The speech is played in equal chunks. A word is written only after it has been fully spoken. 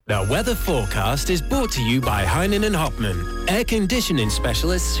The weather forecast is brought to you by Heinen and Hopman, air conditioning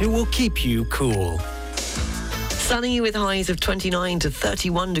specialists who will keep you cool. Sunny with highs of 29 to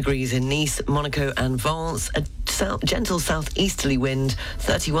 31 degrees in Nice, Monaco and Valence. A gentle southeasterly wind,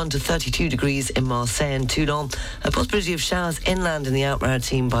 31 to 32 degrees in Marseille and Toulon. A possibility of showers inland in the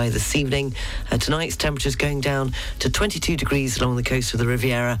Alpes-Maritimes by this evening. Tonight's temperatures going down to 22 degrees along the coast of the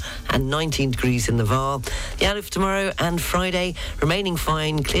Riviera and 19 degrees in the Var. The outlook for tomorrow and Friday remaining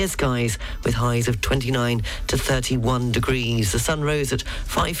fine, clear skies with highs of 29 to 31 degrees. The sun rose at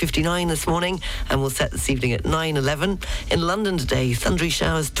 5:59 this morning and will set this evening at 9:11. In London today, thundery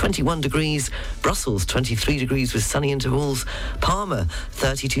showers, 21 degrees. Brussels, 23 degrees with sunny intervals. Parma,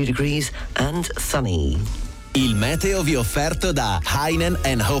 32 degrees and sunny. Il meteo vi è offerto da Heinen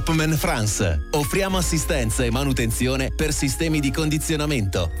and Hopman France. Offriamo assistenza e manutenzione per sistemi di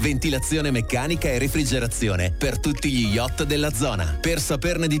condizionamento, ventilazione meccanica e refrigerazione per tutti gli yacht della zona. Per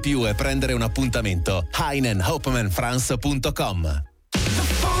saperne di più e prendere un appuntamento, heinenhopmanfrance.com.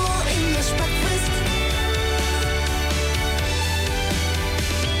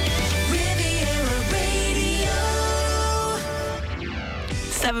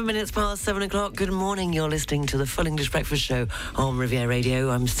 7 minutes past 7 o'clock. Good morning. You're listening to the Full English Breakfast Show on Riviera Radio.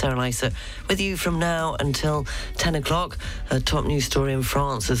 I'm Sarah Lysa with you from now until 10 o'clock. A top news story in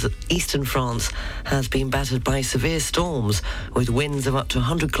France is that eastern France has been battered by severe storms with winds of up to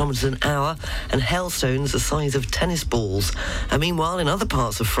 100 kilometres an hour and hailstones the size of tennis balls. Meanwhile, in other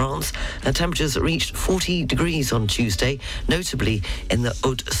parts of France, temperatures reached 40 degrees on Tuesday, notably in the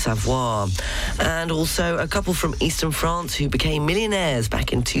Haute-Savoie. And also a couple from eastern France who became millionaires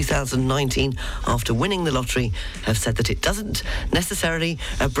back in 2019 after winning the lottery have said that it doesn't necessarily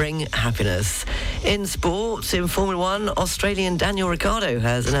bring happiness. In sports, in Formula One, Australian Daniel Ricciardo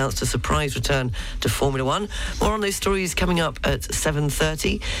has announced a surprise return to Formula One. More on those stories coming up at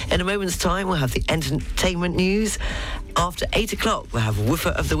 7:30. In a moment's time, we'll have the entertainment news. After 8 o'clock, we'll have Woofer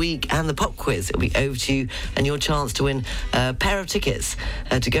of the Week and the Pop Quiz. It'll be over to you and your chance to win a pair of tickets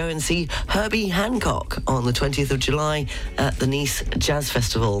to go and see Herbie Hancock on the 20th of July at the Nice Jazz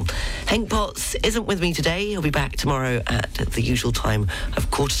Festival. Henk Potts isn't with me today. He'll be back tomorrow at the usual time of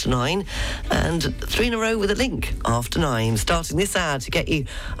 8:45. And 3 in a row with a link after 9, starting this hour to get you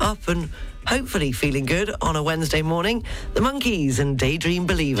up and hopefully feeling good on a Wednesday morning. The Monkees and Daydream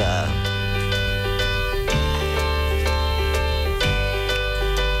Believer.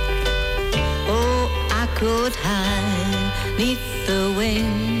 Could hide neath the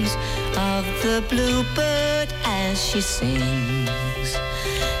wings of the bluebird as she sings.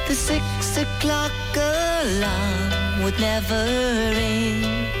 The 6 o'clock alarm would never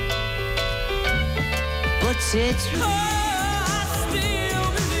ring, but it's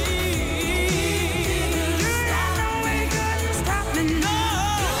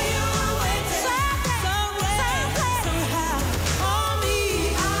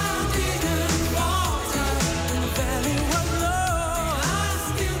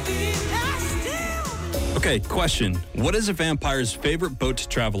Okay, question. What is a vampire's favorite boat to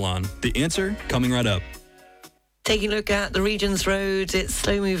travel on? The answer coming right up. Taking a look at the Regent's Road, it's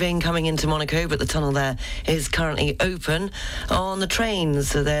slow-moving coming into Monaco, but the tunnel there is currently open. On the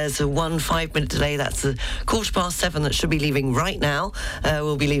trains, there's a 5-minute delay. That's a 7:15 that should be leaving right now.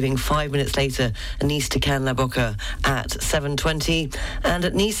 We'll be leaving 5 minutes later, Nice to Cannes-la-Boca at 7:20. And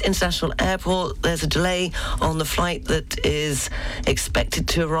at Nice International Airport, there's a delay on the flight that is expected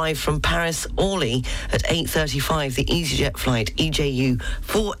to arrive from Paris Orly at 8:35. The EasyJet flight EJU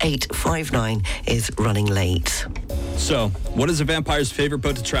 4859 is running late. So, what is a vampire's favorite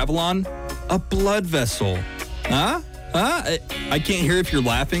boat to travel on? A blood vessel. Huh? I can't hear if you're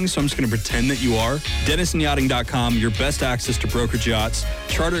laughing, so I'm just going to pretend that you are. DennisonYachting.com, your best access to brokerage yachts,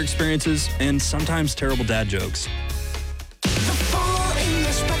 charter experiences, and sometimes terrible dad jokes.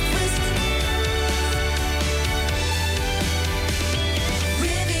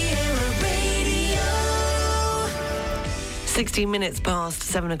 16 minutes past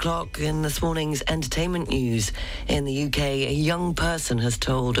 7 o'clock in this morning's entertainment news. In the UK, a young person has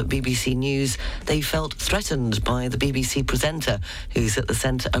told BBC News they felt threatened by the BBC presenter who's at the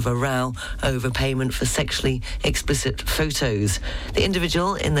centre of a row over payment for sexually explicit photos. The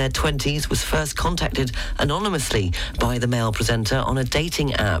individual in their 20s was first contacted anonymously by the male presenter on a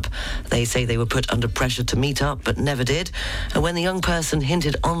dating app. They say they were put under pressure to meet up but never did. And when the young person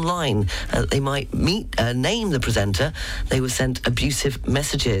hinted online that they might name the presenter, they were sent abusive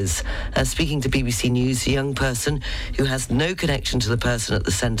messages. Speaking to BBC News, a young person who has no connection to the person at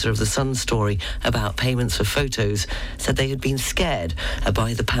the centre of the Sun story about payments for photos said they had been scared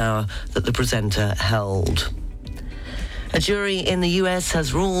by the power that the presenter held. A jury in the US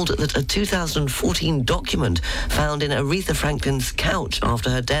has ruled that a 2014 document found in Aretha Franklin's couch after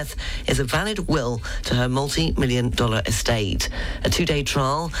her death is a valid will to her multi-million-dollar estate. A two-day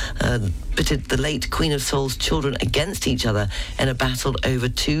trial pitted the late Queen of Soul's children against each other in a battle over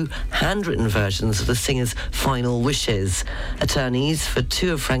two handwritten versions of the singer's final wishes. Attorneys for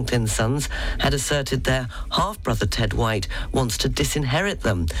two of Franklin's sons had asserted their half-brother Ted White wants to disinherit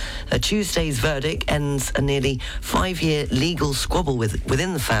them. Tuesday's verdict ends a nearly 5-year legal squabble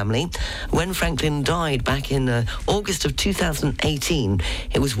within the family. When Franklin died back in August of 2018,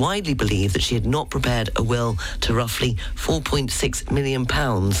 it was widely believed that she had not prepared a will to roughly £4.6 million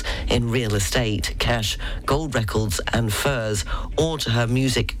in real estate, cash, gold records and furs, or to her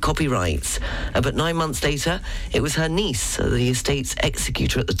music copyrights. But 9 months later, it was her niece, the estate's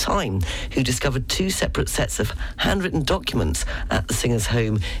executor at the time, who discovered two separate sets of handwritten documents at the singer's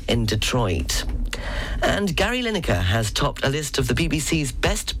home in Detroit. And Gary Lineker has topped a list of the BBC's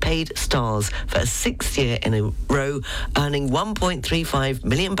best paid stars for a 6th year in a row, earning £1.35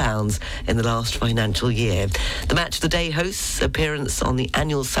 million in the last financial year. The Match of the Day host's appearance on the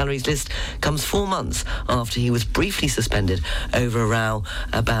annual salaries list comes 4 months after he was briefly suspended over a row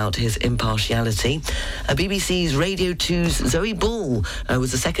about his impartiality. BBC's Radio 2's Zoe Ball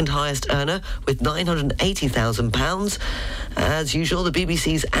was the second highest earner with £980,000. As usual, the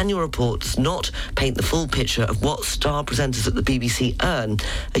BBC's annual report does not paint the full picture of what star presenters at the BBC earn.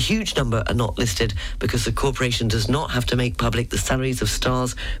 A huge number are not listed because the corporation does not have to make public the salaries of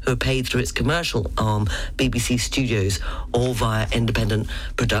stars who are paid through its commercial arm, BBC Studios, or via independent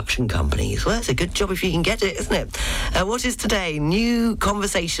production companies. Well, it's a good job if you can get it, isn't it? What is today? New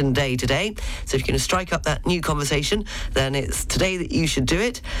Conversation Day today. So if you're going to strike up that new conversation, then it's today that you should do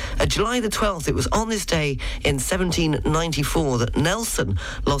it. July the 12th, it was on this day in 1794 that Nelson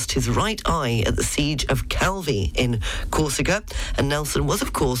lost his right eye at the siege of Calvi in Corsica. And Nelson was,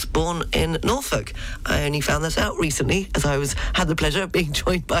 of course, born in Norfolk. I only found that out recently as I had the pleasure of being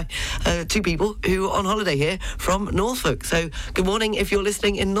joined by two people who are on holiday here from Norfolk. So good morning if you're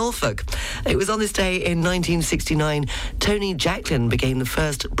listening in Norfolk. It was on this day in 1969 Tony Jacklin became the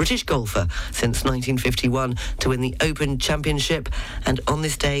first British golfer since 1951 to win the Open Championship. And on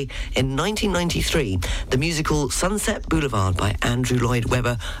this day in 1993, the musical Sunset Boulevard by Andrew Lloyd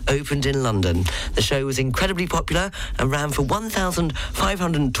Webber opened in London. The show was incredibly popular and ran for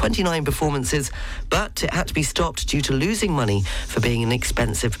 1,529 performances, but it had to be stopped due to losing money for being an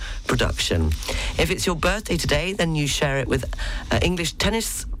expensive production. If it's your birthday today, then you share it with English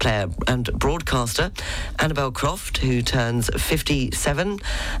tennis player and broadcaster Annabel Croft, who turns 57,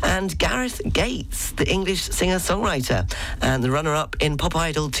 and Gareth Gates, the English singer-songwriter and the runner-up in Pop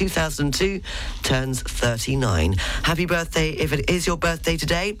Idol 2002, turns 39. Happy birthday if it is your birthday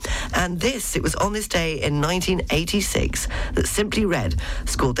today. And it was on this day in 1986 that Simply Red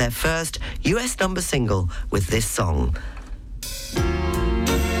scored their first US number single with this song.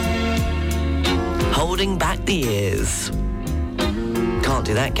 Holding Back the Years. Can't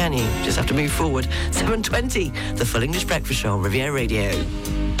do that, can you? Just have to move forward. 7:20, the Full English Breakfast Show on Riviera Radio.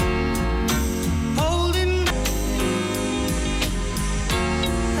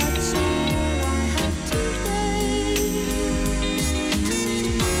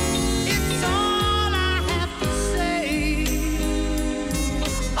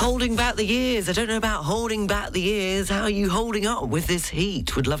 Holding back the years. I don't know about holding back the years. How are you holding up with this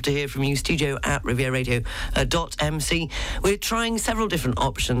heat? Would love to hear from you. studio@rivieradio.mc. We're trying several different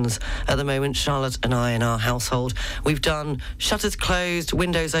options at the moment, Charlotte and I, in our household. We've done shutters closed,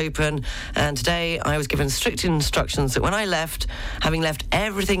 windows open, and today I was given strict instructions that when I left, having left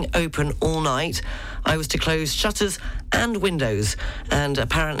everything open all night, I was to close shutters and windows. And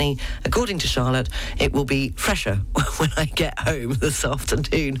apparently, according to Charlotte, it will be fresher when I get home this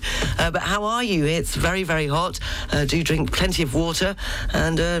afternoon. But how are you? It's very, very hot. Do drink plenty of water,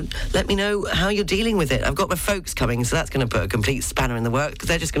 and let me know how you're dealing with it. I've got my folks coming, so that's going to put a complete spanner in the works, because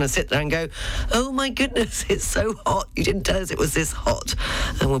they're just going to sit there and go, oh my goodness, it's so hot. You didn't tell us it was this hot.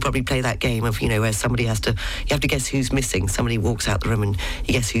 And we'll probably play that game of, where somebody you have to guess who's missing. Somebody walks out the room and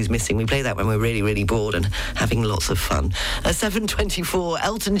you guess who's missing. We play that when we're really, really bored and having lots of fun. 7:24,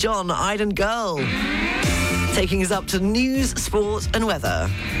 Elton John, Island Girl, taking us up to news, sport and weather.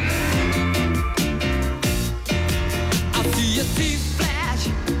 I see your teeth flash,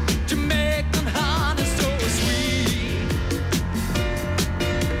 Jamaican honey so sweet.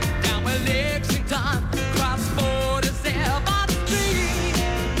 Down where Lexington, cross 47th Street.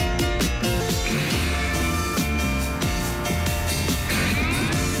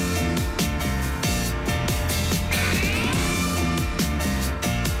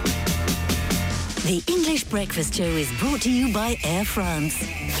 The English Breakfast Show is brought to you by Air France.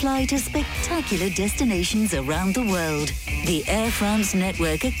 Fly to spectacular destinations around the world. The Air France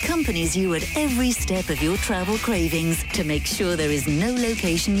network accompanies you at every step of your travel cravings to make sure there is no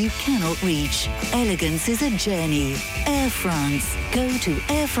location you cannot reach. Elegance is a journey. Air France. Go to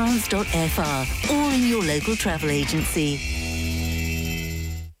airfrance.fr or in your local travel agency.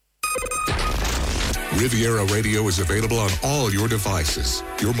 Riviera Radio is available on all your devices.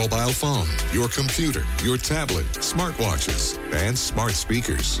 Your mobile phone, your computer, your tablet, smartwatches, and smart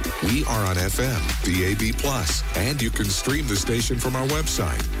speakers. We are on FM, DAB+, and you can stream the station from our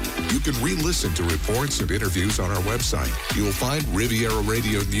website. You can re-listen to reports and interviews on our website. You'll find Riviera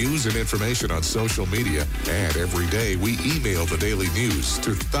Radio news and information on social media, and every day we email the daily news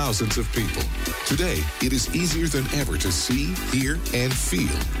to thousands of people. Today, it is easier than ever to see, hear, and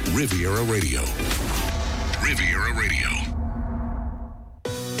feel Riviera Radio. Riviera Radio.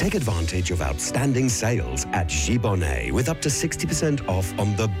 Take advantage of outstanding sales at Gibbonnet with up to 60% off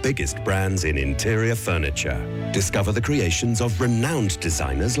on the biggest brands in interior furniture. Discover the creations of renowned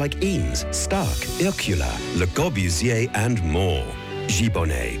designers like Eames, Stark, Hercula, Le Corbusier, and more.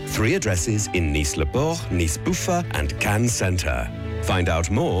 Gibbonnet, 3 addresses in Nice-le-Port, Nice-Bouffa, and Cannes Centre. Find out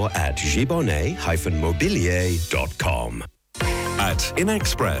more at gibbonnet-mobilier.com. At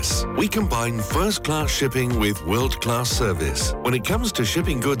InExpress, we combine first-class shipping with world-class service. When it comes to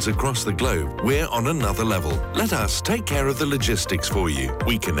shipping goods across the globe, we're on another level. Let us take care of the logistics for you.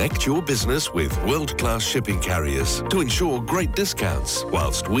 We connect your business with world-class shipping carriers to ensure great discounts,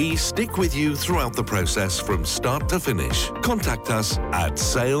 whilst we stick with you throughout the process from start to finish. Contact us at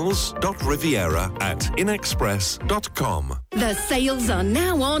sales.riviera@inexpress.com. The sales are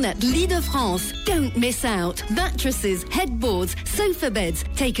now on at L'Île-de-France. Don't miss out. Mattresses, headboards, sofa beds.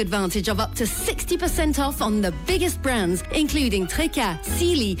 Take advantage of up to 60% off on the biggest brands, including Tréca,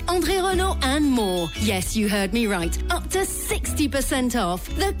 Sealy, André Renault, and more. Yes, you heard me right. Up to 60% off.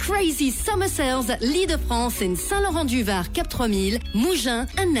 The crazy summer sales at L'Île-de-France in Saint-Laurent-du-Var, Cap 3000, Mougins,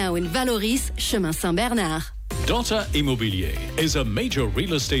 and now in Valoris, Chemin Saint-Bernard. Dotter Immobilier is a major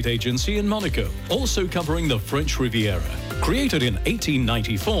real estate agency in Monaco, also covering the French Riviera. Created in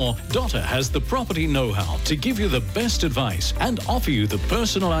 1894, Dotter has the property know-how to give you the best advice and offer you the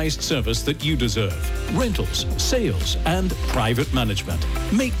personalized service that you deserve. Rentals, sales, and private management.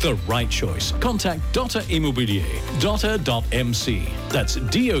 Make the right choice. Contact Dotter Immobilier, dotter.mc. That's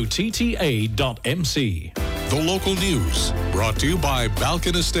DOTTA.mc. The local news, brought to you by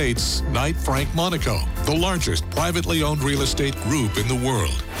Balkan Estates, Knight Frank Monaco, the largest privately owned real estate group in the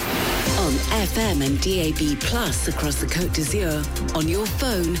world. On FM and DAB+ across the Côte d'Azur, on your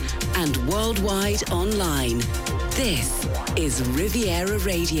phone and worldwide online. This is Riviera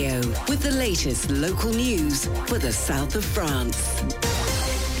Radio with the latest local news for the south of France.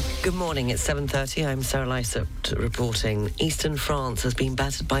 Good morning, it's 7:30. I'm Sarah Lysop reporting. Eastern France has been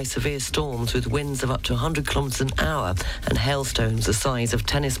battered by severe storms with winds of up to 100 kilometres an hour and hailstones the size of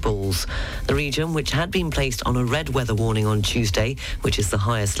tennis balls. The region, which had been placed on a red weather warning on Tuesday, which is the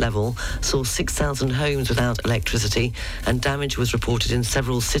highest level, saw 6,000 homes without electricity, and damage was reported in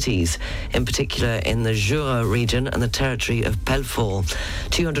several cities, in particular in the Jura region and the territory of Belfort.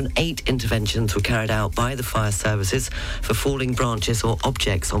 208 interventions were carried out by the fire services for falling branches or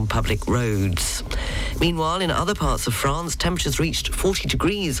objects on public roads. Meanwhile, in other parts of France, temperatures reached 40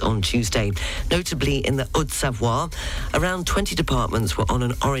 degrees on Tuesday, notably in the Haute-Savoie. Around 20 departments were on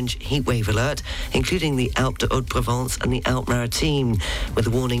an orange heatwave alert, including the Alpes de Haute-Provence and the Alpes-Maritimes, with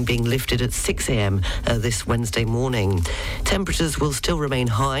the warning being lifted at 6 a.m. This Wednesday morning. Temperatures will still remain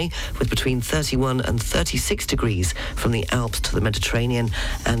high, with between 31 and 36 degrees from the Alps to the Mediterranean,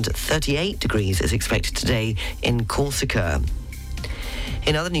 and 38 degrees is expected today in Corsica.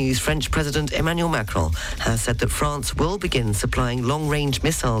 In other news, French President Emmanuel Macron has said that France will begin supplying long-range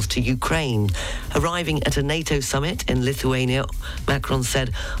missiles to Ukraine. Arriving at a NATO summit in Lithuania, Macron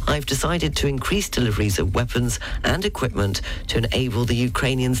said, "I've decided to increase deliveries of weapons and equipment to enable the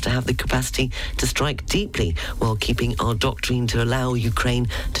Ukrainians to have the capacity to strike deeply while keeping our doctrine to allow Ukraine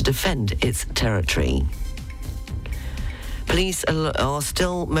to defend its territory." Police are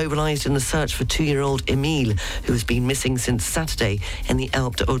still mobilised in the search for 2-year-old Emile, who has been missing since Saturday in the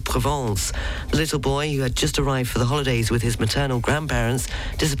Alpes de Haute-Provence. The little boy, who had just arrived for the holidays with his maternal grandparents,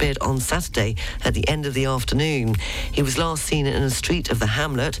 disappeared on Saturday at the end of the afternoon. He was last seen in a street of the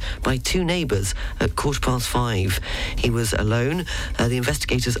hamlet by 2 neighbours at 5:15. He was alone. The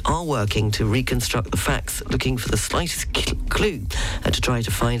investigators are working to reconstruct the facts, looking for the slightest clue to try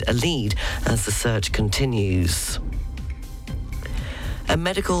to find a lead as the search continues. A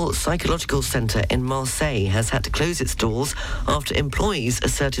medical psychological centre in Marseille has had to close its doors after employees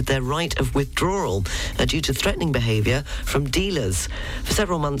asserted their right of withdrawal due to threatening behaviour from dealers. For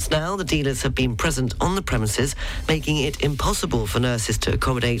several months now, the dealers have been present on the premises, making it impossible for nurses to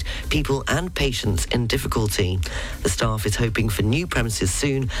accommodate people and patients in difficulty. The staff is hoping for new premises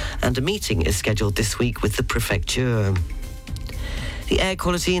soon, and a meeting is scheduled this week with the prefecture. The air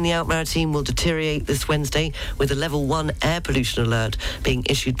quality in the Alpes-Maritimes will deteriorate this Wednesday, with a level 1 air pollution alert being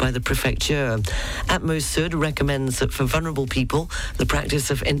issued by the prefecture. Atmos Sud recommends that for vulnerable people, the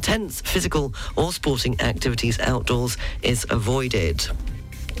practice of intense physical or sporting activities outdoors is avoided.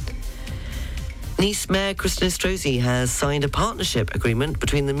 Nice Mayor Christian Estrosi has signed a partnership agreement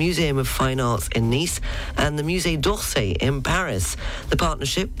between the Museum of Fine Arts in Nice and the Musée d'Orsay in Paris. The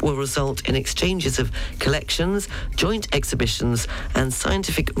partnership will result in exchanges of collections, joint exhibitions and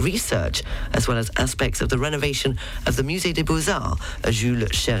scientific research, as well as aspects of the renovation of the Musée des Beaux-Arts, Jules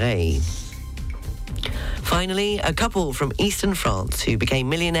Chéret. Finally, a couple from eastern France who became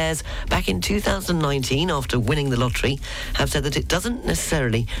millionaires back in 2019 after winning the lottery have said that it doesn't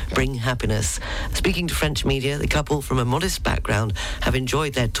necessarily bring happiness. Speaking to French media, the couple from a modest background have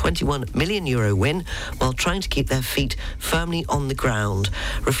enjoyed their €21 million win while trying to keep their feet firmly on the ground.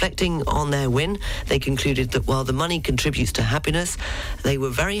 Reflecting on their win, they concluded that while the money contributes to happiness, they were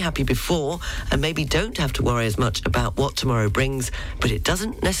very happy before and maybe don't have to worry as much about what tomorrow brings, but it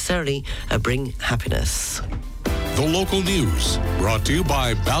doesn't necessarily bring happiness. The local news, brought to you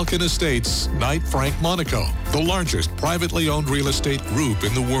by Balkan Estates, Knight Frank Monaco, the largest privately owned real estate group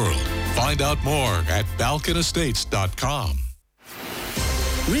in the world. Find out more at balkanestates.com.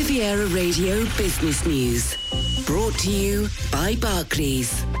 Riviera Radio Business News, brought to you by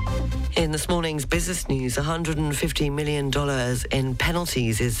Barclays. In this morning's business news, $150 million in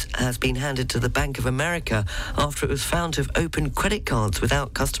penalties has been handed to the Bank of America after it was found to have opened credit cards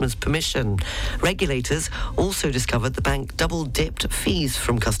without customers' permission. Regulators also discovered the bank double-dipped fees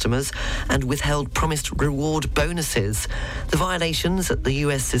from customers and withheld promised reward bonuses. The violations at the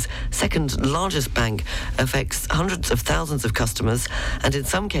US's second largest bank affects hundreds of thousands of customers, and in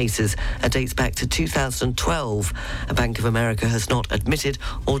some cases dates back to 2012. Bank of America has not admitted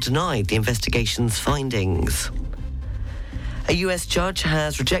or denied the investigation's findings. A US judge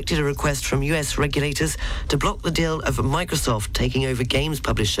has rejected a request from US regulators to block the deal of Microsoft taking over games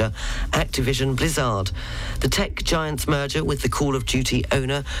publisher Activision Blizzard. The tech giant's merger with the Call of Duty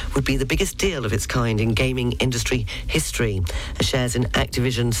owner would be the biggest deal of its kind in gaming industry history. Shares in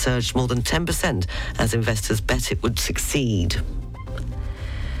Activision surged more than 10% as investors bet it would succeed.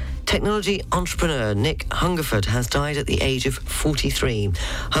 Technology entrepreneur Nick Hungerford has died at the age of 43.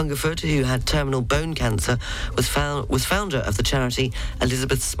 Hungerford, who had terminal bone cancer, was founder of the charity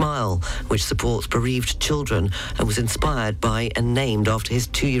Elizabeth's Smile, which supports bereaved children, and was inspired by and named after his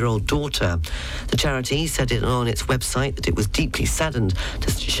 2-year-old daughter. The charity said on its website that it was deeply saddened to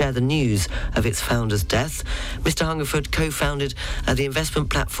share the news of its founder's death. Mr. Hungerford co-founded the investment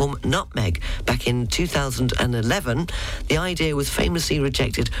platform Nutmeg back in 2011. The idea was famously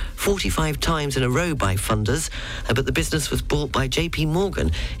rejected 45 times in a row by funders, but the business was bought by JP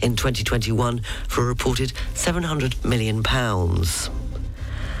Morgan in 2021 for a reported £700 million.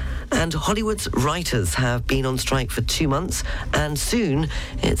 And Hollywood's writers have been on strike for 2 months, and soon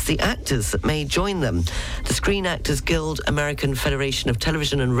it's the actors that may join them. The Screen Actors Guild American Federation of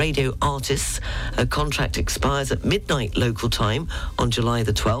Television and Radio Artists, a contract expires at midnight local time on July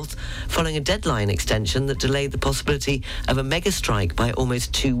the 12th, following a deadline extension that delayed the possibility of a mega strike by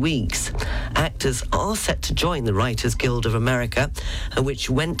almost 2 weeks. Actors are set to join the Writers Guild of America, which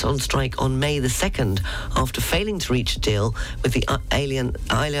went on strike on May the 2nd after failing to reach a deal with the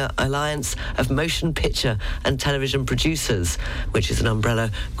Alliance of Motion Picture and Television Producers, which is an umbrella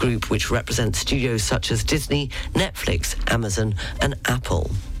group which represents studios such as Disney, Netflix, Amazon and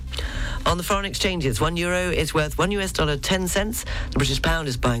Apple. On the foreign exchanges, €1 is worth $1 10 cents. The British pound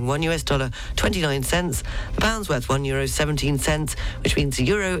is buying $1 29 cents. The pound's worth €1 17 cents, which means the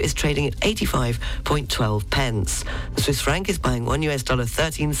euro is trading at 85.12 pence. The Swiss franc is buying $1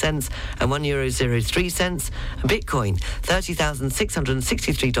 13 cents and €1 03 cents. And Bitcoin,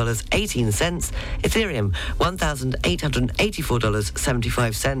 $30,663.18. Ethereum,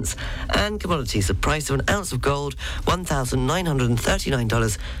 $1,884.75. And commodities, the price of an ounce of gold,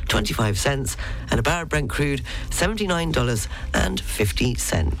 $1,939.25. And a barrel of Brent crude,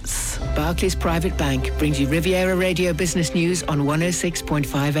 $79.50. Barclays Private Bank brings you Riviera Radio Business News on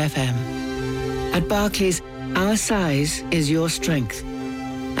 106.5 FM. At Barclays, our size is your strength.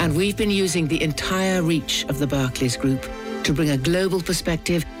 And we've been using the entire reach of the Barclays Group to bring a global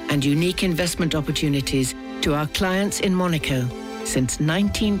perspective and unique investment opportunities to our clients in Monaco, since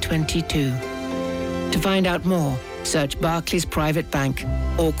 1922. To find out more, search Barclays Private Bank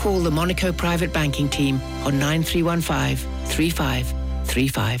or call the Monaco Private Banking Team on 9315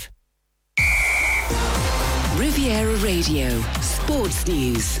 3535. Riviera Radio, Sports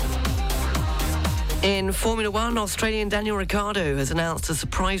News. In Formula One, Australian Daniel Ricciardo has announced a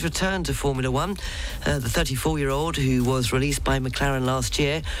surprise return to Formula One. The 34-year-old, who was released by McLaren last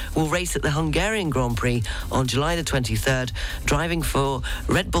year, will race at the Hungarian Grand Prix on July the 23rd, driving for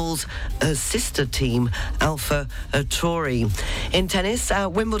Red Bull's sister team, Alpha Tauri. In tennis,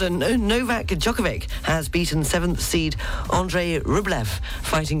 Wimbledon, Novak Djokovic has beaten 7th seed Andrei Rublev,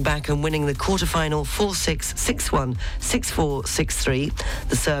 fighting back and winning the quarterfinal 4-6, 6-1, 6-4, 6-3.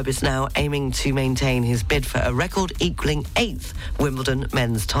 The Serb is now aiming to maintain his bid for a record-equaling 8th Wimbledon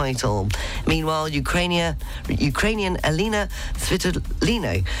men's title. Meanwhile, Ukrainian Elena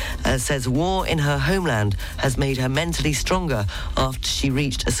Svitolina says war in her homeland has made her mentally stronger after she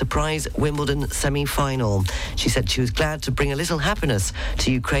reached a surprise Wimbledon semi-final. She said she was glad to bring a little happiness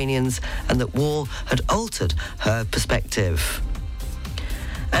to Ukrainians and that war had altered her perspective.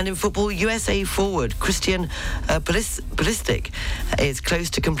 And in football, USA forward Christian Pulisic is close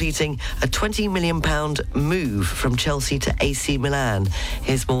to completing a £20 million move from Chelsea to AC Milan.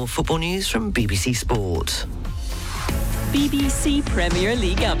 Here's more football news from BBC Sport. BBC Premier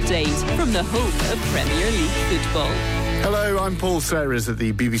League update from the home of Premier League football. Hello, I'm Paul Serres at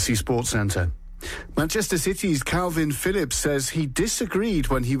the BBC Sports Centre. Manchester City's Calvin Phillips says he disagreed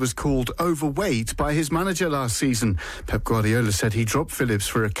when he was called overweight by his manager last season. Pep Guardiola said he dropped Phillips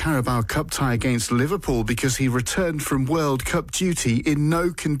for a Carabao Cup tie against Liverpool because he returned from World Cup duty in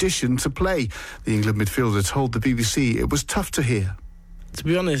no condition to play. The England midfielder told the BBC it was tough to hear. To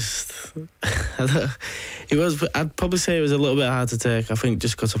be honest, I'd probably say it was a little bit hard to take. I think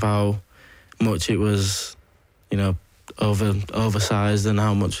just because of how much it was, oversized and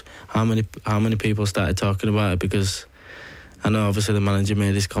how many people started talking about it, because I know obviously the manager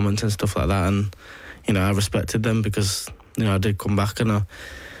made his comments and stuff like that, and I respected them because I did come back and I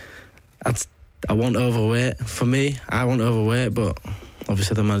wasn't overweight. For me, I wasn't overweight, but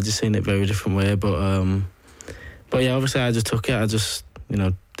obviously the manager's seen it a very different way. But yeah, obviously I just took it. I just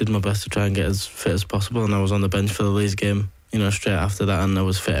did my best to try and get as fit as possible, and I was on the bench for the Leeds game straight after that, and I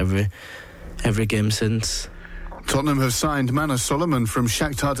was fit every game since. Tottenham have signed Manus Solomon from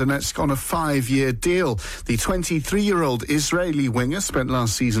Shakhtar Donetsk on a 5-year deal. The 23-year-old Israeli winger spent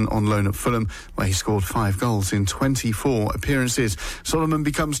last season on loan at Fulham, where he scored 5 goals in 24 appearances. Solomon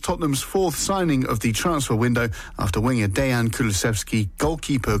becomes Tottenham's 4th signing of the transfer window after winger Dejan Kulusevski,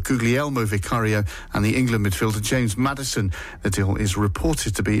 goalkeeper Guglielmo Vicario and the England midfielder James Maddison. The deal is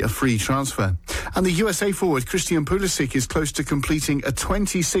reported to be a free transfer. And the USA forward Christian Pulisic is close to completing a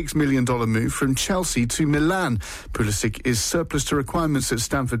 $26 million move from Chelsea to Milan. Pulisic is surplus to requirements at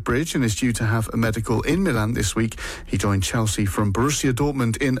Stamford Bridge and is due to have a medical in Milan this week. He joined Chelsea from Borussia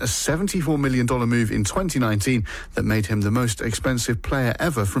Dortmund in a $74 million move in 2019 that made him the most expensive player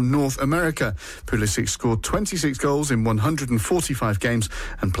ever from North America. Pulisic scored 26 goals in 145 games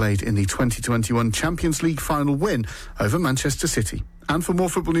and played in the 2021 Champions League final win over Manchester City. And for more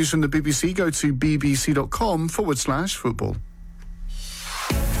football news from the BBC, go to bbc.com/football.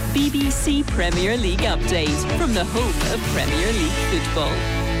 BBC Premier League update from the home of Premier League football.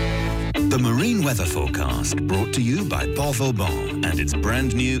 The marine weather forecast brought to you by Port Vauban and its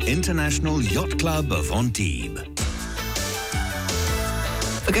brand new International Yacht Club of Antibes.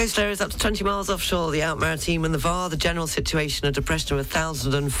 The coast area is up to 20 miles offshore, the Out-Maritime and the VAR. The general situation, a depression of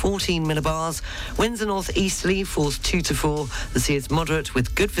 1,014 millibars. Winds are northeasterly, force 2 to 4. The sea is moderate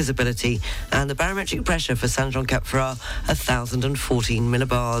with good visibility. And the barometric pressure for Saint-Jean-Cap-Ferrat, 1,014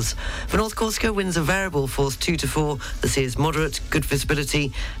 millibars. For North Corsica, winds are variable, force 2 to 4. The sea is moderate, good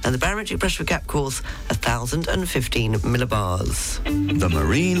visibility. And the barometric pressure for Cap Corse, 1,015 millibars. The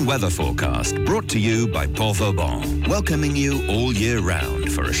marine weather forecast brought to you by Port Vauban, welcoming you all year round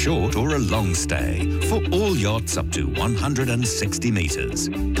for a short or a long stay for all yachts up to 160 metres.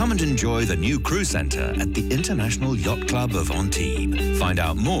 Come and enjoy the new crew centre at the International Yacht Club of Antibes. Find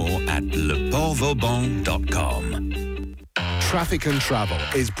out more at leportvauban.com. Traffic and Travel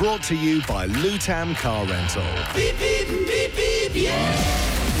is brought to you by Lutam Car Rental.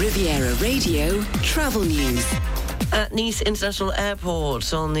 Riviera Radio Travel News. At Nice International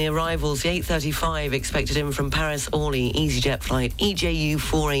Airport on the arrivals, the 8:35 expected in from Paris Orly EasyJet flight EJU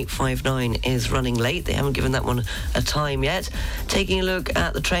 4859 is running late. They haven't given that one a time yet. Taking a look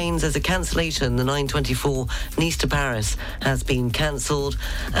at the trains, there's a cancellation. The 9:24 Nice to Paris has been cancelled.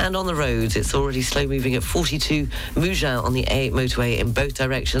 And on the roads, it's already slow moving at 42 Mougins on the A8 motorway in both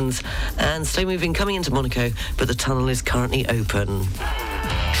directions. And slow moving coming into Monaco, but the tunnel is currently open.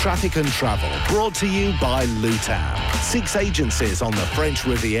 Traffic and travel brought to you by Lutam. 6 agencies on the French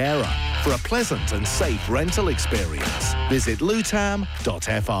Riviera for a pleasant and safe rental experience. Visit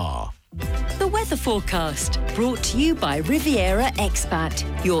lutam.fr. The weather forecast brought to you by Riviera Expat,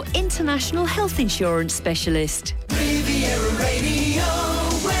 your international health insurance specialist. Riviera Radio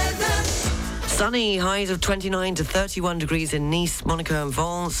weather. Sunny, highs of 29 to 31 degrees in Nice, Monaco and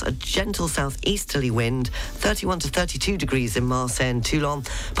Vence. A gentle southeasterly wind, 31 to 32 degrees in Marseille and Toulon.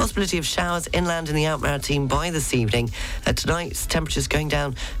 Possibility of showers inland in the Alpes-Maritimes by this evening. Tonight's temperatures going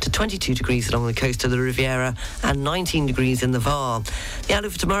down to 22 degrees along the coast of the Riviera and 19 degrees in the Var. The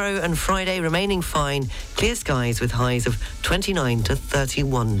outlook for tomorrow and Friday remaining fine. Clear skies with highs of 29 to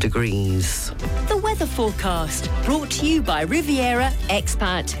 31 degrees. The weather forecast brought to you by Riviera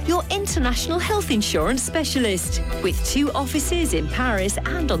Expat, your international health insurance specialist. With 2 offices in Paris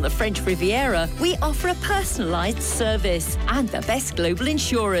and on the French Riviera, we offer a personalised service and the best global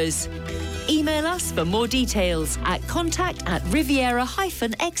insurers. Email us for more details at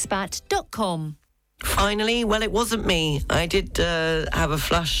contact@riviera-expat.com. Finally, well, it wasn't me. I did have a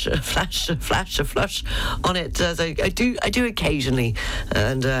flush on it, as I do occasionally,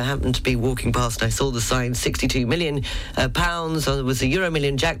 and happened to be walking past and I saw the sign £62 million. It was a Euro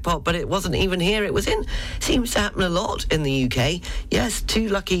Million jackpot, but it wasn't even here. It was in. Seems to happen a lot in the UK. Yes, 2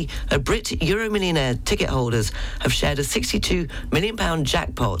 lucky Brit Euro Millionaire ticket holders have shared a £62 million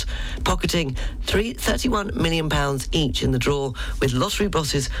jackpot, pocketing £31 million each in the draw, with lottery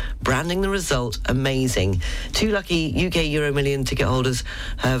bosses branding the result amazing. 2 lucky UK Euro Million ticket holders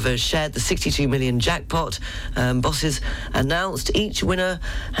have shared the £62 million jackpot. Bosses announced each winner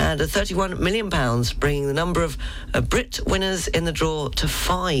had £31 million, bringing the number of Brit winners in the draw to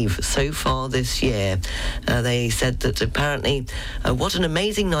 5 so far this year. They said that apparently what an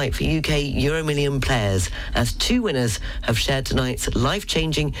amazing night for UK Euro Million players, as 2 winners have shared tonight's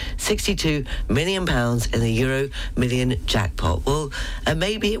life-changing £62 million in the Euro Million jackpot. Well,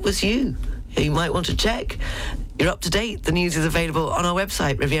 maybe it was you. You might want to check. You're up to date. The news is available on our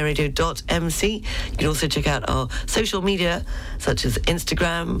website, rivieradio.mc. You can also check out our social media, such as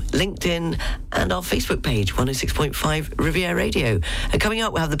Instagram, LinkedIn, and our Facebook page, 106.5 Riviera Radio. And coming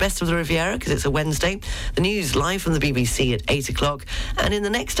up, we'll have the best of the Riviera, because it's a Wednesday. The news live from the BBC at 8 o'clock. And in the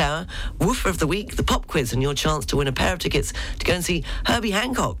next hour, Woofer of the Week, the pop quiz, and your chance to win a pair of tickets to go and see Herbie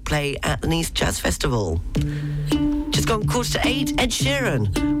Hancock play at the Nice Jazz Festival. Just gone 7:45, Ed Sheeran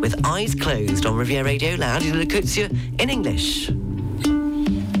with Eyes Closed on Riviera Radio, loud in in English. I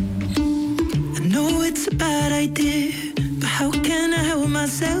know it's a bad idea, but how can I help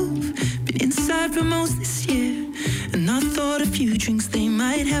myself? Been inside for most this year, and I thought a few drinks they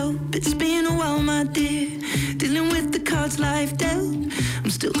might help. It's been a while, my dear, dealing with the cards life dealt. I'm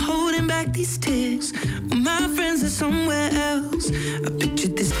still holding back these tears, well, my friends are somewhere else. I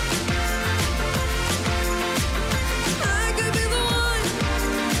pictured this.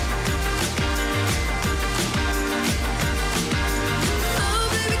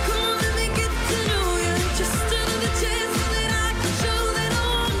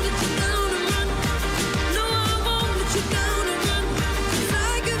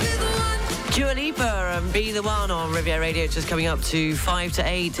 Be the One on Riviera Radio, just coming up to 5 to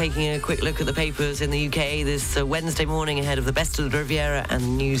 8, taking a quick look at the papers in the UK this Wednesday morning ahead of the best of the Riviera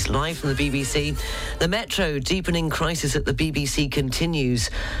and news live from the BBC. The Metro deepening crisis at the BBC continues.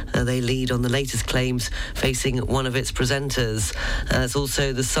 They lead on the latest claims facing one of its presenters. As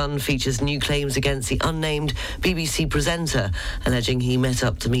also The Sun features new claims against the unnamed BBC presenter, alleging he met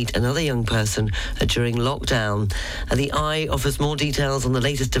up to meet another young person during lockdown. The Eye offers more details on the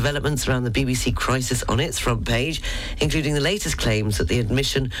latest developments around the BBC crisis on its front page, including the latest claims that the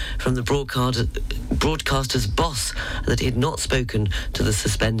admission from the broadcaster's boss that he had not spoken to the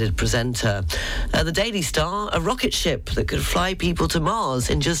suspended presenter. The Daily Star, a rocket ship that could fly people to Mars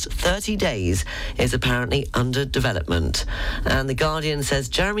in just 30 days is apparently under development. And The Guardian says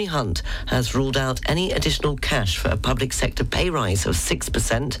Jeremy Hunt has ruled out any additional cash for a public sector pay rise of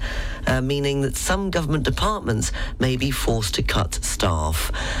 6%, meaning that some government departments may be forced to cut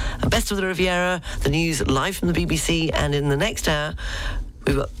staff. Best of the Riviera, the news live from the BBC, and in the next hour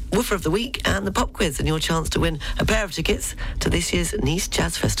we've got Woofer of the Week and the pop quiz, and your chance to win a pair of tickets to this year's Nice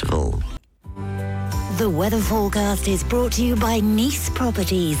Jazz Festival. The weather forecast is brought to you by Nice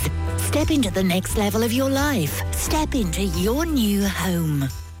Properties. Step into the next level of your life. Step into your new home.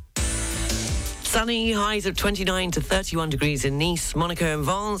 Sunny, highs of 29 to 31 degrees in Nice, Monaco and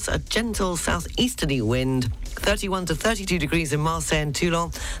Vence, a gentle southeasterly wind. 31 to 32 degrees in Marseille and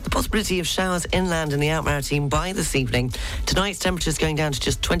Toulon. The possibility of showers inland in the Alpes-Maritimes by this evening. Tonight's temperatures going down to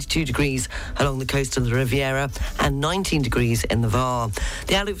just 22 degrees along the coast of the Riviera and 19 degrees in the Var.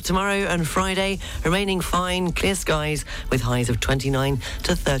 The outlook for tomorrow and Friday remaining fine, clear skies with highs of 29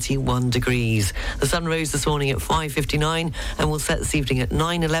 to 31 degrees. The sun rose this morning at 5:59 and will set this evening at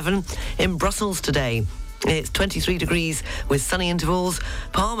 9:11. In Brussels today, it's 23 degrees with sunny intervals.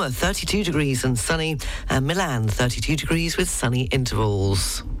 Palma, 32 degrees and sunny. And Milan, 32 degrees with sunny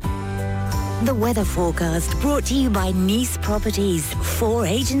intervals. The weather forecast brought to you by Nice Properties. 4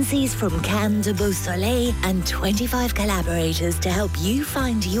 agencies from Cannes to Beausoleil and 25 collaborators to help you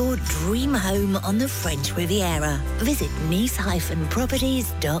find your dream home on the French Riviera. Visit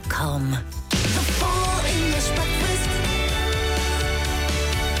nice-properties.com.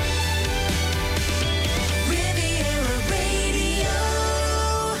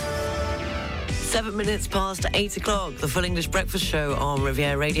 Seven minutes past 8 o'clock, the Full English Breakfast Show on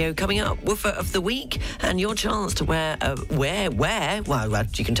Riviera Radio. Coming up, Woofer of the Week, and your chance to wear, well,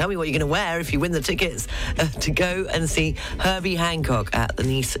 you can tell me what you're going to wear if you win the tickets to go and see Herbie Hancock at the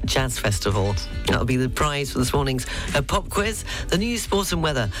Nice Jazz Festival. That'll be the prize for this morning's pop quiz. The news, sport and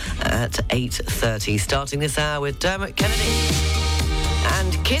weather at 8:30. Starting this hour with Dermot Kennedy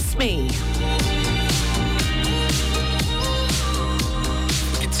and Kiss Me.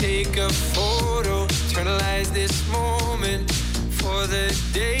 Take a photo, eternalize this moment for the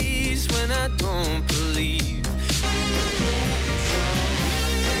days when I don't believe.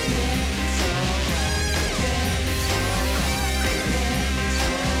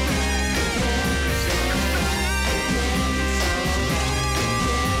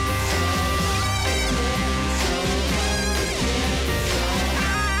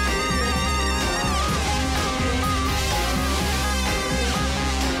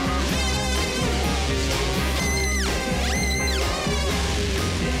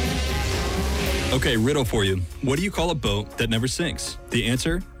 Okay, riddle for you. What do you call a boat that never sinks? The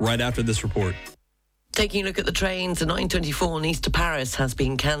answer, right after this report. Taking a look at the trains, the 9:24 Nice to Paris has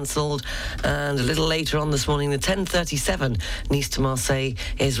been cancelled, and a little later on this morning, the 10:37 Nice to Marseille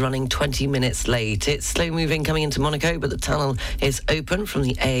is running 20 minutes late. It's slow moving coming into Monaco, but the tunnel is open from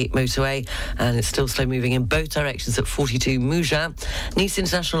the A8 motorway, and it's still slow moving in both directions at 42 Mougins. Nice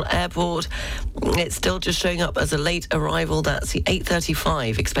International Airport, it's still just showing up as a late arrival. That's the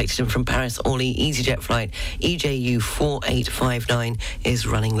 8:35 expected in from Paris Orly EasyJet flight EJU 4859 is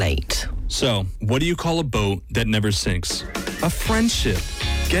running late. So, what do you call a boat that never sinks? A friendship.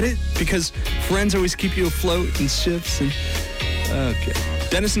 Get it? Because friends always keep you afloat in ships and... Okay.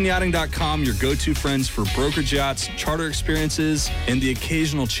 DenisonYachting.com, your go-to friends for brokerage yachts, charter experiences, and the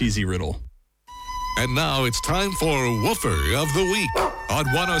occasional cheesy riddle. And now it's time for Woofer of the Week on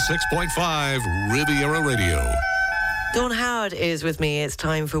 106.5 Riviera Radio. Dawn Howard is with me. It's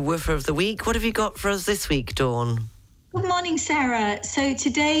time for Woofer of the Week. What have you got for us this week, Dawn? Good morning, Sarah. So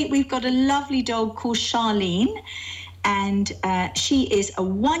today we've got a lovely dog called Charlene, and she is a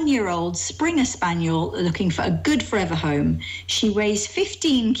 1-year-old Springer Spaniel looking for a good forever home. She weighs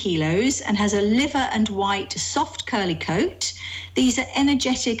 15 kilos and has a liver and white soft curly coat. These are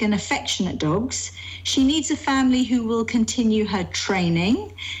energetic and affectionate dogs. She needs a family who will continue her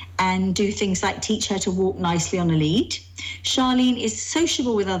training and do things like teach her to walk nicely on a lead. Charlene is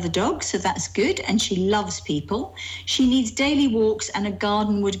sociable with other dogs, so that's good, and she loves people. She needs daily walks, and a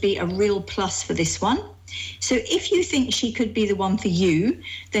garden would be a real plus for this one. So if you think she could be the one for you,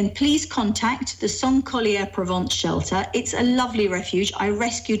 then please contact the Son Collier Provence shelter. It's a lovely refuge. I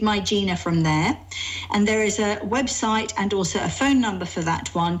rescued my Gina from there. And there is a website and also a phone number for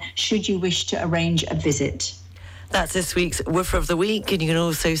that one, should you wish to arrange a visit. That's this week's Woofer of the Week, and you can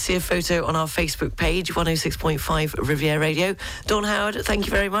also see a photo on our Facebook page, 106.5 Riviera Radio. Dawn Howard, thank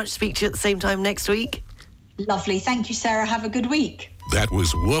you very much. Speak to you at the same time next week. Lovely. Thank you, Sarah. Have a good week. That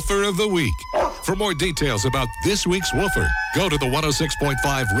was Woofer of the Week. For more details about this week's Woofer, go to the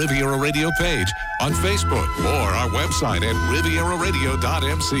 106.5 Riviera Radio page on Facebook or our website at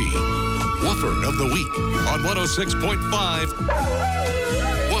rivieraradio.mc. Woofer of the Week on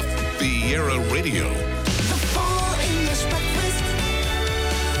 106.5 Riviera Radio.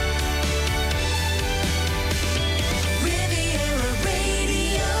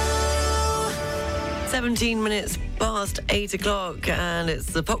 17 minutes past 8 o'clock, and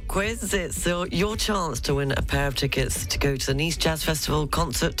it's the pop quiz. It's your chance to win a pair of tickets to go to the Nice Jazz Festival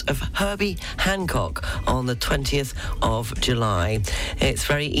concert of Herbie Hancock on the 20th of July. It's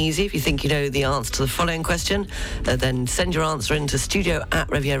very easy. If you think you know the answer to the following question, then send your answer into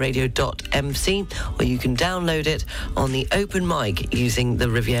studio@rivieradio.mc, or you can download it on the open mic using the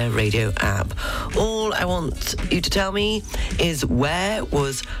Riviera Radio app. All I want you to tell me is, where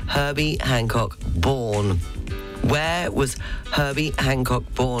was Herbie Hancock born? Where was Herbie Hancock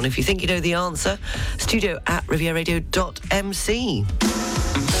born? If you think you know the answer, studio@rivieradio.mc.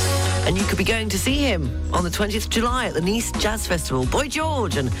 And you could be going to see him on the 20th of July at the Nice Jazz Festival. Boy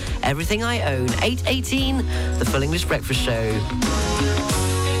George and Everything I Own. 8:18, the Full English Breakfast Show.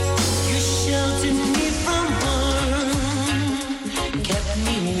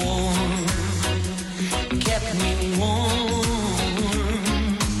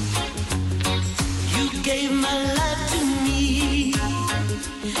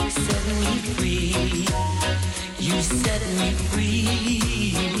 Set me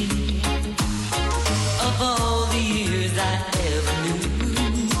free of all the years I ever knew.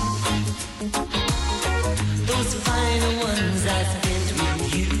 Those final ones I spent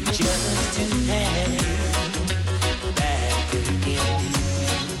with you, just to have you back again,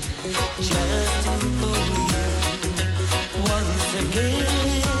 just to hold you once again,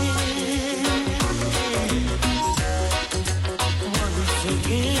 once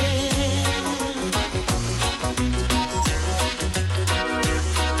again.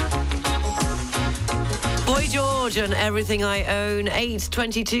 Boy George and Everything I Own.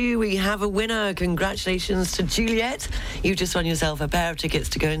 8:22, we have a winner. Congratulations to Juliet. You just won yourself a pair of tickets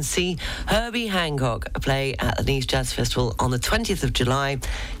to go and see Herbie Hancock play at the Nice Jazz Festival on the 20th of July.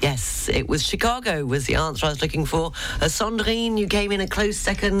 Yes, it was Chicago was the answer I was looking for. Sandrine, you came in a close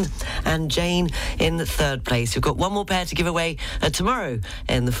second, and Jane in the third place. We've got one more pair to give away tomorrow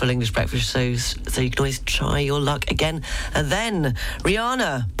in the Full English Breakfast shows, so you can always try your luck again. And then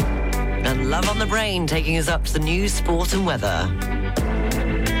Rihanna and Love on the Brain taking us up to the news, sport and weather.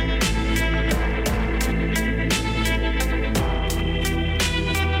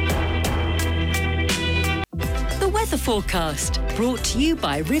 The weather forecast, brought to you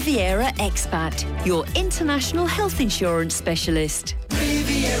by Riviera Expat, your international health insurance specialist.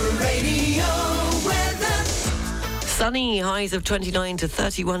 Riviera Radio weather. Sunny, highs of 29 to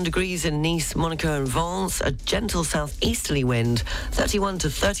 31 degrees in Nice, Monaco and Vence. A gentle southeasterly wind, 31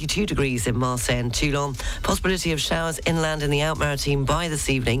 to 32 degrees in Marseille and Toulon. Possibility of showers inland in the Alpes-Maritimes by this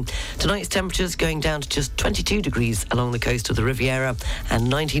evening. Tonight's temperatures going down to just 22 degrees along the coast of the Riviera and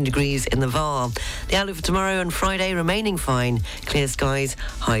 19 degrees in the Var. The outlook for tomorrow and Friday remaining fine. Clear skies,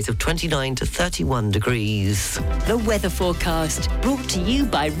 highs of 29 to 31 degrees. The weather forecast, brought to you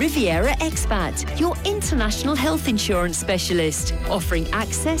by Riviera Expat, your international health insurance specialist, offering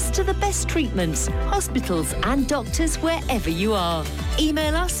access to the best treatments, hospitals and doctors wherever you are.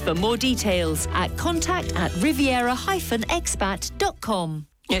 Email us for more details at contact@riviera-expat.com.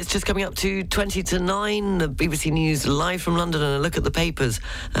 It's just coming up to 20 to 9, the BBC News live from London, and a look at the papers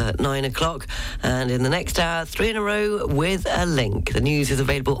at 9 o'clock. And in the next hour, 3 in a row with a link. The news is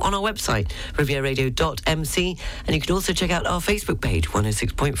available on our website, rivieradio.mc, and you can also check out our Facebook page,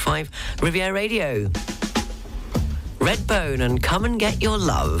 106.5 Riviera Radio. Redbone and Come and Get Your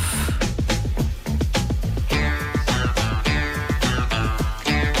Love.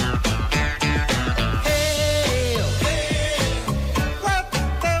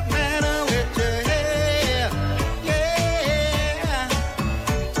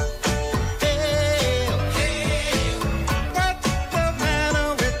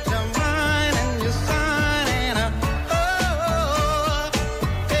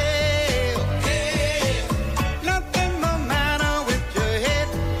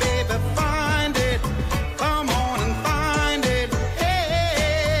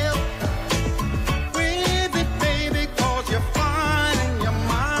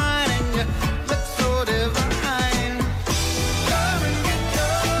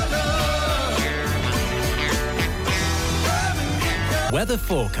 Weather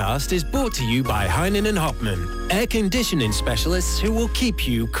forecast is brought to you by Heinen and Hopman, air conditioning specialists who will keep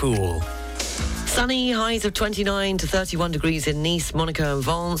you cool. Sunny, highs of 29 to 31 degrees in Nice, Monaco and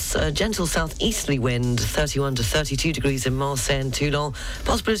Vence. A gentle southeasterly wind, 31 to 32 degrees in Marseille and Toulon.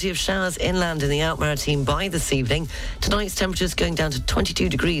 Possibility of showers inland in the Alpes-Maritimes by this evening. Tonight's temperatures going down to 22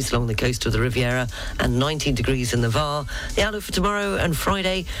 degrees along the coast of the Riviera and 19 degrees in the Var. The outlook for tomorrow and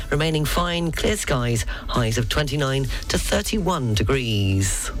Friday remaining fine, clear skies, highs of 29 to 31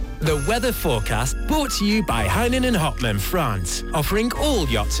 degrees. The weather forecast brought to you by Heinen and Hopman France, offering all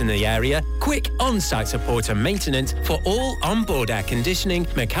yachts in the area quick on-site support and maintenance for all onboard air conditioning,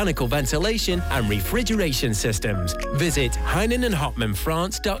 mechanical ventilation and refrigeration systems. Visit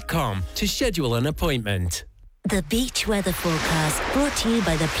HeinenandHopmanFrance.com to schedule an appointment. The beach weather forecast brought to you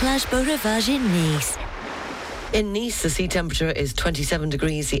by the Plage Beau Rivage in Nice. In Nice, the sea temperature is 27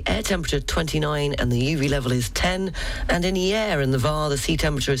 degrees, the air temperature 29 and the UV level is 10. And in Hyères in the Var, the sea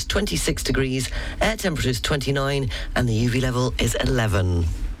temperature is 26 degrees, air temperature is 29 and the UV level is 11.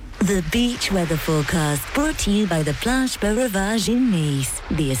 The beach weather forecast brought to you by the Plage Beau Rivage in Nice.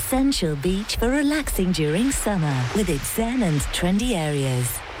 The essential beach for relaxing during summer with its zen and trendy areas.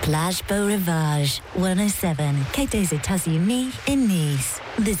 Plage Beau Rivage, 107, Quai des États-Unis in Nice.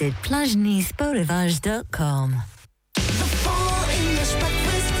 Visit plagenicebeaurivage.com.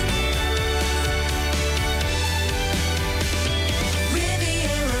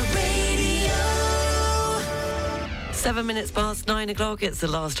 7 minutes past 9 o'clock. It's the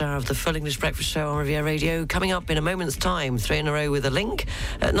last hour of the Full English Breakfast Show on Riviera Radio. Coming up in a moment's time, 3 in a row with a link.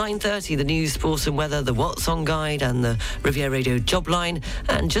 At 9:30, the news, sports and weather, the What's On guide and the Riviera Radio job line.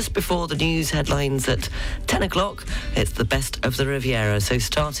 And just before the news headlines at 10 o'clock, it's the best of the Riviera. So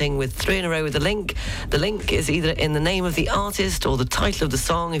starting with 3 in a row with a link. The link is either in the name of the artist or the title of the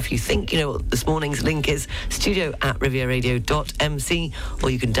song. If you think you know what this morning's link is, studio@rivieradio.mc,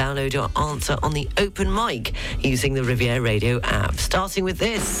 or you can download your answer on the open mic using the Riviera Radio app. Starting with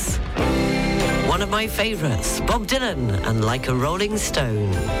this. One of my favourites, Bob Dylan and Like a Rolling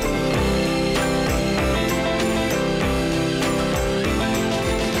Stone.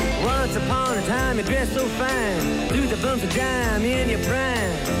 Once upon a time you dressed so fine, through the bumps of dime in your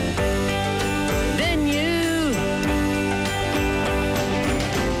prime. Then you,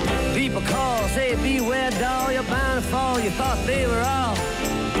 people call, say beware doll, you're bound to fall. You thought they were all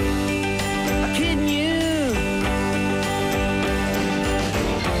kidding you.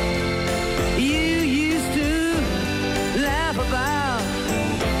 About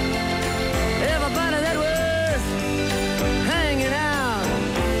everybody that was hanging out.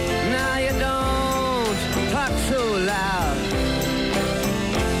 Now you don't talk so loud.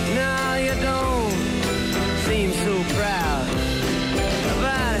 Now you don't seem so proud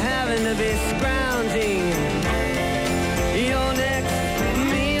about having to be scrounging your next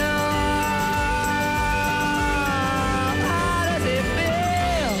meal. How does it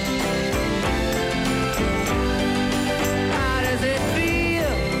feel? How does it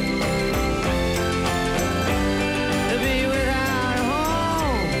feel to be without a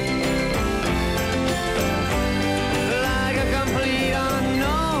home, like a complete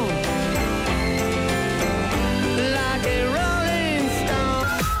unknown, like a rolling stone?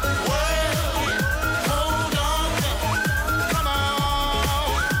 Well, hold on, come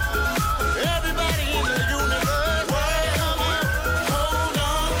on, everybody in the universe. Well, hold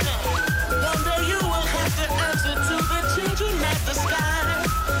on, one day you will have to answer to the children at the sky.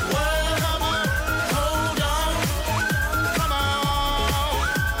 Well, hold on, come on,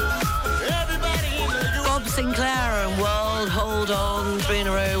 everybody in the universe. Bob Sinclair and World Hold On, 3 in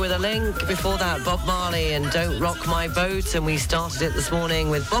a row with a link. Before that, Bob Marley and Don't Rock My Boat. And we started it this morning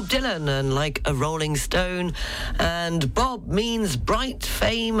with Bob Dylan and Like a Rolling Stone. And Bob means bright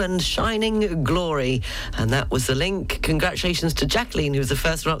fame and shining glory. And that was the link. Congratulations to Jacqueline, who was the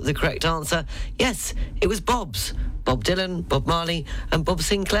first one up with the correct answer. Yes, it was Bob's. Bob Dylan, Bob Marley and Bob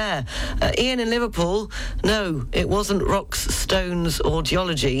Sinclair. Ian in Liverpool, no, it wasn't rocks, stones or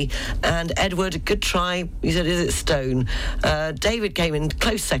geology. And Edward, good try. You said, is it stone? David came in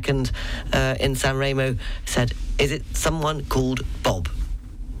close second in San Remo, said, is it someone called Bob?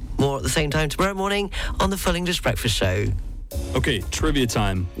 More at the same time tomorrow morning on the Full English Breakfast Show. Okay, trivia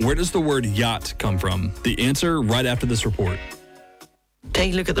time. Where does the word yacht come from? The answer right after this report.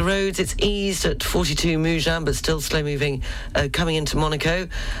 Take a look at the roads. It's eased at 42 Mougins, but still slow moving coming into Monaco.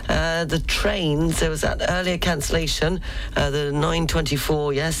 The trains, there was that earlier cancellation. The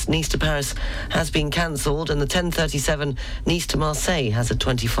 9:24, yes, Nice to Paris has been cancelled, and the 10:37 Nice to Marseille has a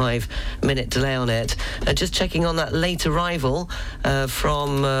 25-minute delay on it. Just checking on that late arrival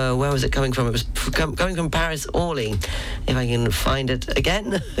from, where was it coming from? It was coming from Paris Orly. If I can find it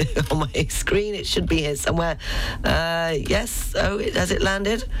again on my screen, it should be here somewhere. Yes, has it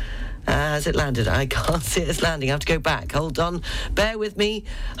landed? Has it landed? I can't see it's landing. I have to go back. Hold on. Bear with me.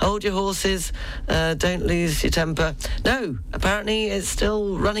 Hold your horses. Don't lose your temper. No, apparently it's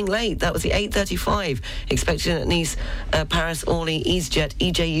still running late. That was the 8:35. Expected at Nice, Paris, Orly, EasyJet,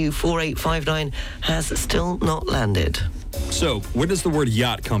 EJU 4859 has still not landed. So, where does the word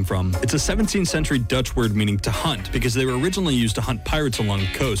yacht come from? It's a 17th century Dutch word meaning to hunt, because they were originally used to hunt pirates along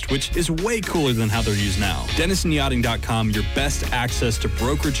the coast, which is way cooler than how they're used now. DenisonYachting.com, your best access to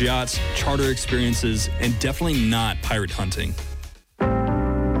brokerage yachts, charter experiences, and definitely not pirate hunting.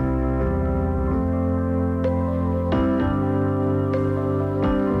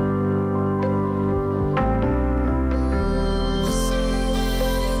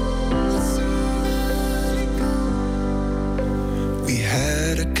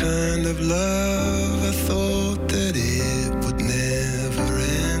 Love, I thought that it would never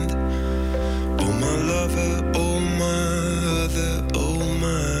end. Oh, my lover, oh, my other, oh,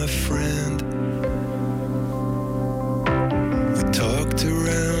 my friend. We talked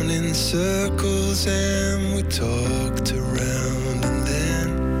around in circles and we talked around, and then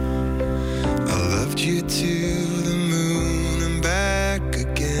I loved you to the moon and back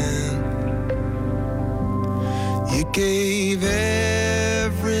again. You gave everything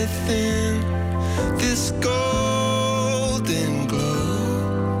this golden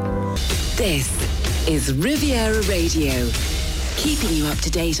glow. This is Riviera Radio, keeping you up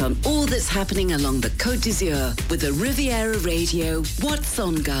to date on all that's happening along the Côte d'Azur with the Riviera Radio What's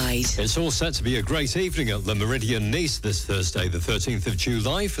On Guide. It's all set to be a great evening at Le Méridien Nice this Thursday, the 13th of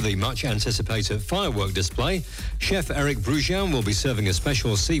July, for the much-anticipated firework display. Chef Eric Brujan will be serving a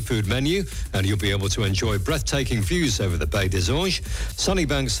special seafood menu, and you'll be able to enjoy breathtaking views over the Baie des Anges.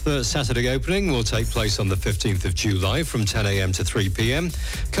 Sunnybank's third Saturday opening will take place on the 15th of July from 10 a.m. to 3 p.m.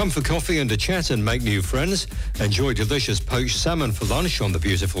 Come for coffee and a chat and make new friends. Enjoy delicious poached salmon for lunch on the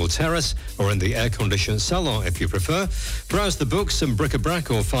beautiful terrace or in the air-conditioned salon if you prefer. Browse the books and bric-a-brac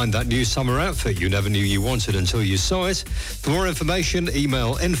or find that new summer outfit you never knew you wanted until you saw it. For more information,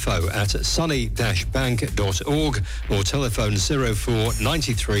 email info@sunny-bank.org or telephone 04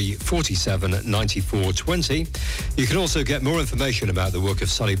 93 47 94 20. You can also get more information about the work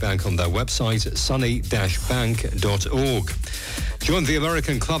of Sunny Bank on their website at sunny-bank.org. Join the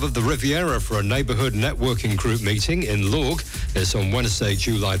American Club of the Riviera for a neighbourhood networking group meeting in Lourdes. It's on Wednesday,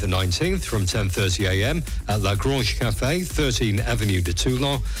 July the 19th from 10:30 a.m. at La Grange Café, 13 Avenue de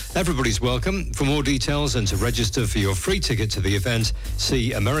Toulon. Everybody's welcome. For more details and to register for your free ticket to the event,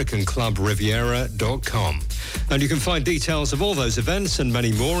 see AmericanClubRiviera.com. And you can find details of all those events and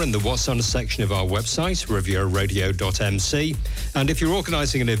many more in the What's On section of our website, rivieraradio.mc. And if you're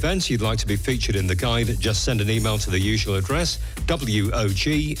organising an event you'd like to be featured in the guide, just send an email to the usual address,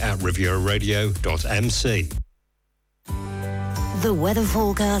 wog@rivieraradio.mc. The weather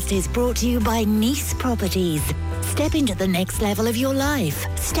forecast is brought to you by Nice Properties. Step into the next level of your life.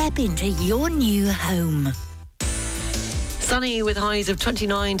 Step into your new home. Sunny with highs of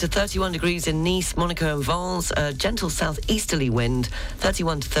 29 to 31 degrees in Nice, Monaco and Vence. A gentle southeasterly wind,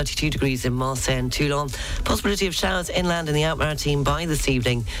 31 to 32 degrees in Marseille and Toulon. Possibility of showers inland in the Alpes-Maritimes by this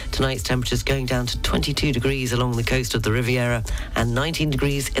evening. Tonight's temperatures going down to 22 degrees along the coast of the Riviera and 19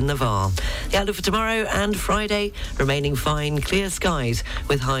 degrees in the Var. The outlook for tomorrow and Friday remaining fine, clear skies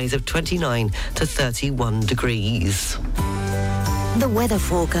with highs of 29 to 31 degrees. The weather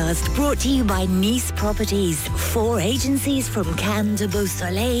forecast brought to you by Nice Properties. 4 agencies from Cannes to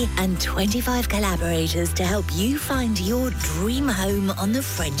Beausoleil and 25 collaborators to help you find your dream home on the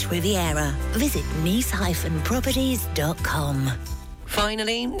French Riviera. Visit nice-properties.com.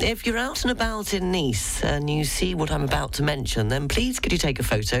 Finally, if you're out and about in Nice and you see what I'm about to mention, then please could you take a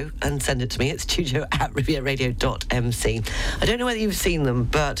photo and send it to me at studio@rivieraradio.mc. I don't know whether you've seen them,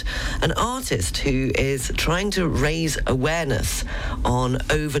 but an artist who is trying to raise awareness on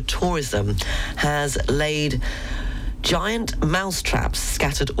over-tourism has laid giant mouse traps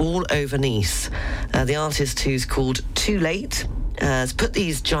scattered all over Nice. The artist, who's called Too Late, has put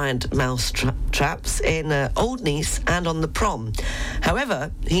these giant mouse traps in Old Nice and on the Prom. However,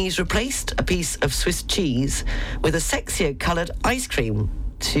 he's replaced a piece of Swiss cheese with a sexier coloured ice cream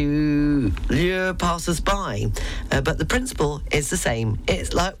to lure passers-by. But the principle is the same.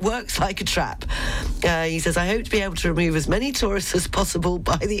 It works like a trap. He says, I hope to be able to remove as many tourists as possible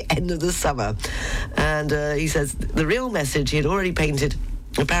by the end of the summer. And he says the real message he had already painted.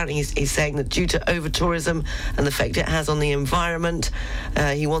 Apparently he's saying that due to over-tourism and the effect it has on the environment,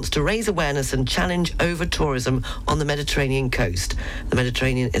 he wants to raise awareness and challenge over-tourism on the Mediterranean coast. The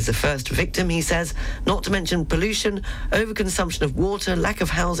Mediterranean is the first victim, he says, not to mention pollution, overconsumption of water, lack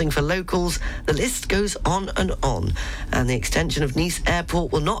of housing for locals. The list goes on and on. And the extension of Nice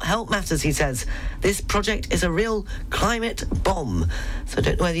Airport will not help matters, he says. This project is a real climate bomb. So I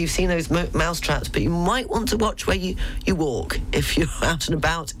don't know whether you've seen those mouse traps, but you might want to watch where you walk if you're out and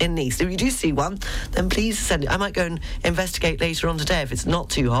about in Nice. If you do see one, then please send it. I might go and investigate later on today if it's not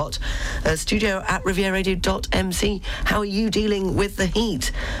too hot. studio@rivieradio.mc. How are you dealing with the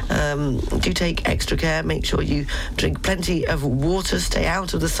heat? Do take extra care. Make sure you drink plenty of water. Stay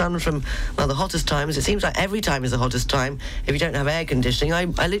out of the sun from, well, the hottest times. It seems like every time is the hottest time if you don't have air conditioning. I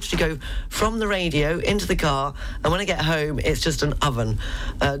literally go from the radio into the car, and when I get home, it's just an oven.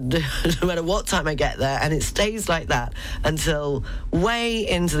 No matter what time I get there, and it stays like that until way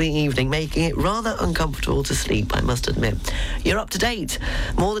into the evening, making it rather uncomfortable to sleep, I must admit. You're up to date,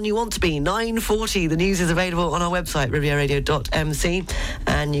 more than you want to be. 9:40. The news is available on our website, rivieradio.mc,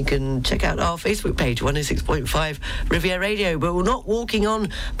 and you can check out our Facebook page, 106.5 Riviera Radio. But we're not walking on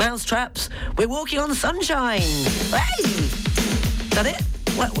mouse traps, we're walking on sunshine. Hey! Is that it?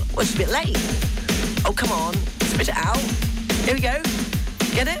 Well, it's a bit late. Oh, come on. Spit it out. Here we go.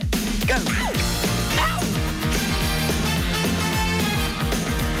 Get it? Go. Ow!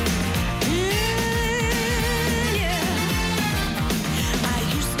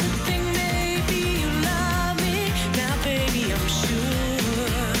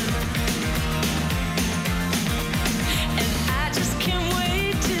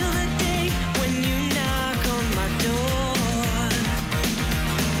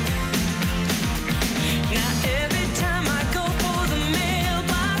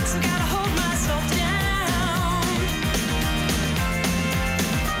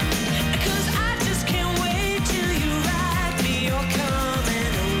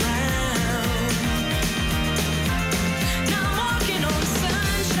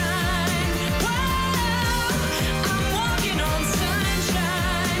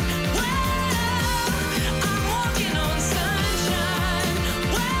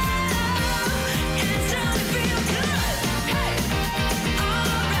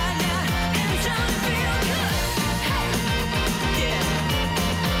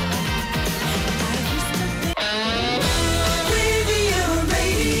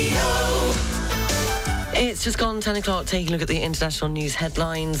 It's just gone 10 o'clock. Taking a look at the international news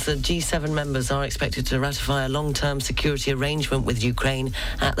headlines. The G7 members are expected to ratify a long-term security arrangement with Ukraine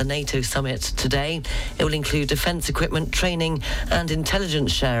at the NATO summit today. It will include defence equipment, training and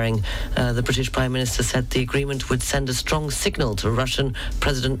intelligence sharing. The British Prime Minister said the agreement would send a strong signal to Russian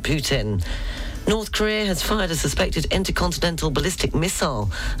President Putin. North Korea has fired a suspected intercontinental ballistic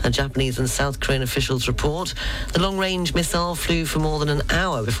missile, Japanese and South Korean officials report. The long-range missile flew for more than an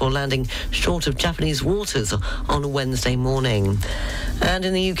hour before landing short of Japanese waters on Wednesday morning. And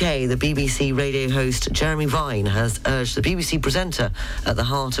in the UK, the BBC radio host Jeremy Vine has urged the BBC presenter at the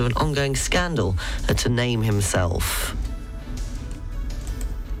heart of an ongoing scandal to name himself.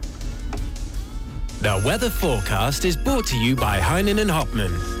 The weather forecast is brought to you by Heinen and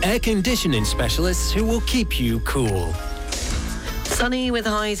Hopman, air conditioning specialists who will keep you cool. Sunny with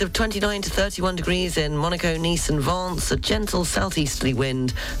highs of 29 to 31 degrees in Monaco, Nice and Vence. A gentle southeasterly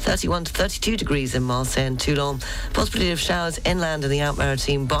wind, 31 to 32 degrees in Marseille and Toulon. Possibility of showers inland in the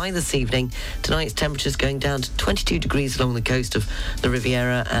Alpes-Maritimes by this evening. Tonight's temperatures going down to 22 degrees along the coast of the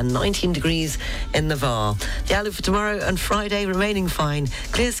Riviera and 19 degrees in the Var. The outlook for tomorrow and Friday remaining fine.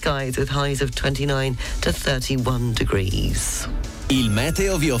 Clear skies with highs of 29 to 31 degrees. Il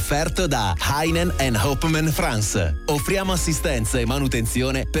meteo vi è offerto da Heinen & Hopman France. Offriamo assistenza e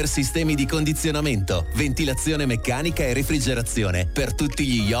manutenzione per sistemi di condizionamento, ventilazione meccanica e refrigerazione per tutti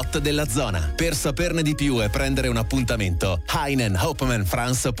gli yacht della zona. Per saperne di più e prendere un appuntamento,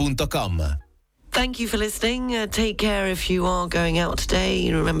 heinenhopmanfrance.com. Thank you for listening. Take care if you are going out today.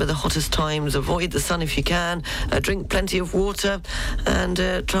 Remember the hottest times. Avoid the sun if you can. Drink plenty of water and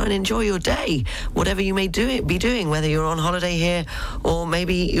try and enjoy your day, whatever you may be doing, whether you're on holiday here or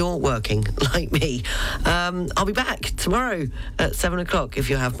maybe you're working like me. I'll be back tomorrow at 7 o'clock if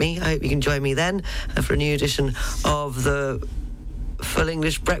you have me. I hope you can join me then for a new edition of the Full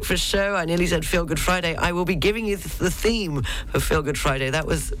English Breakfast Show. I nearly said Feel Good Friday. I will be giving you the theme for Feel Good Friday. That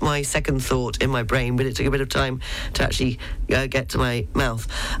was my second thought in my brain, but it took a bit of time to actually get to my mouth.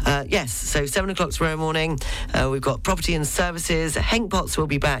 Yes, so 7 o'clock tomorrow morning. We've got property and services. Henk Potts will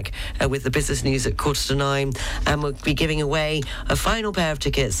be back with the business news at 8:45, and we'll be giving away a final pair of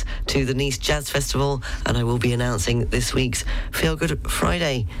tickets to the Nice Jazz Festival, and I will be announcing this week's Feel Good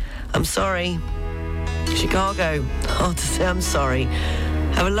Friday. I'm sorry. Chicago. Oh, to say I'm sorry.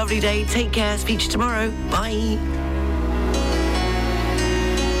 Have a lovely day. Take care. Speak to you tomorrow. Bye.